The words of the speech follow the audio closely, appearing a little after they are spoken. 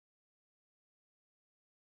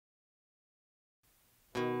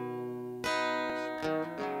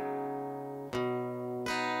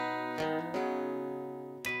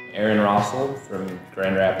Aaron Rossell from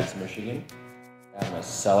Grand Rapids, Michigan. I'm a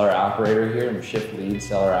cellar operator here. I'm a shift lead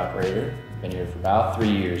cellar operator. Been here for about 3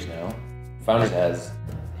 years now. Founders has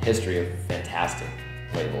a history of fantastic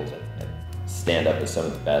labels that stand up as some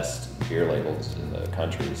of the best beer labels in the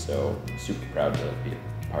country, so I'm super proud to be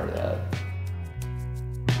a part of that.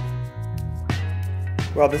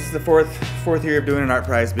 Well, this is the fourth year of doing an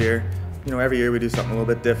ArtPrize beer. You know, every year we do something a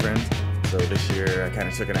little bit different. So this year I kind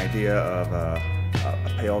of took an idea of a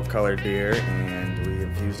pale colored beer and we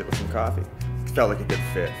infused it with some coffee. It felt like a good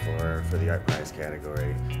fit for the ArtPrize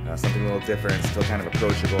category. Something a little different, still kind of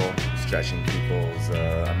approachable, stretching people's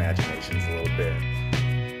imaginations a little bit.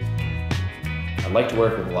 I like to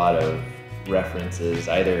work with a lot of references,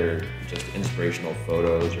 either just inspirational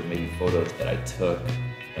photos or maybe photos that I took.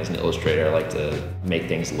 As an illustrator, I like to make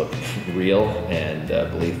things look real and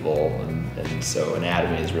believable, and so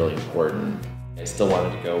anatomy is really important. I still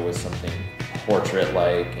wanted to go with something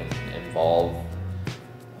portrait-like and involve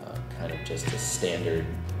kind of just a standard,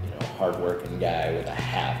 hard-working guy with a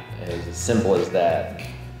hat. It was as simple as that.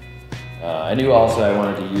 I knew also I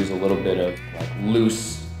wanted to use a little bit of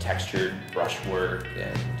loose, textured brushwork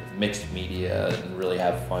and mixed media and really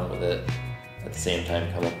have fun with it. At the same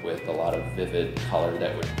time, come up with a lot of vivid color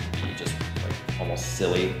that would be just almost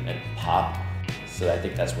silly and pop. So I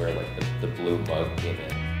think that's where the blue mug came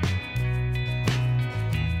in.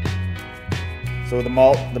 So the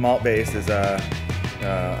malt base is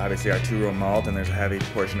obviously our two-row malt, and there's a heavy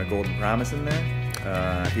portion of Golden Promise in there.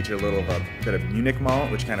 I feature a little bit of Munich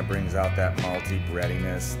malt, which kind of brings out that malty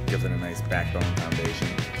breadiness, gives it a nice backbone foundation.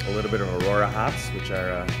 A little bit of Aurora hops, which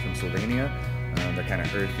are from Slovenia. They're kind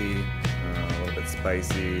of earthy, a little bit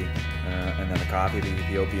spicy, and then the coffee, the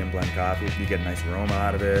Ethiopian blend coffee, you get a nice aroma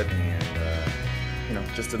out of it,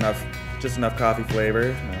 and just enough coffee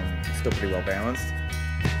flavor. Still pretty well balanced.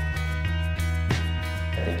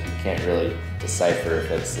 I think you can't really decipher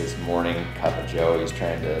if it's this morning cup of joe he's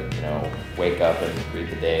trying to, wake up and greet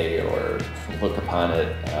the day, or look upon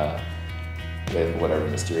it with whatever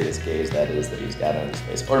mysterious gaze that is that he's got on his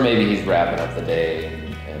face. Or maybe he's wrapping up the day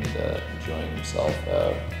and enjoying himself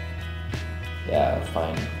a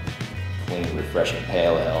fine, clean, refreshing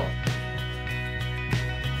pale ale.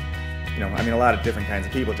 A lot of different kinds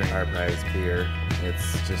of people drink ArtPrize beer.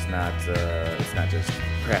 It's not just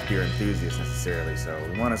craft beer enthusiasts necessarily. So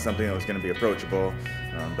we wanted something that was going to be approachable,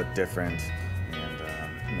 but different,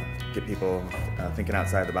 and get people thinking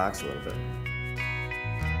outside the box a little bit.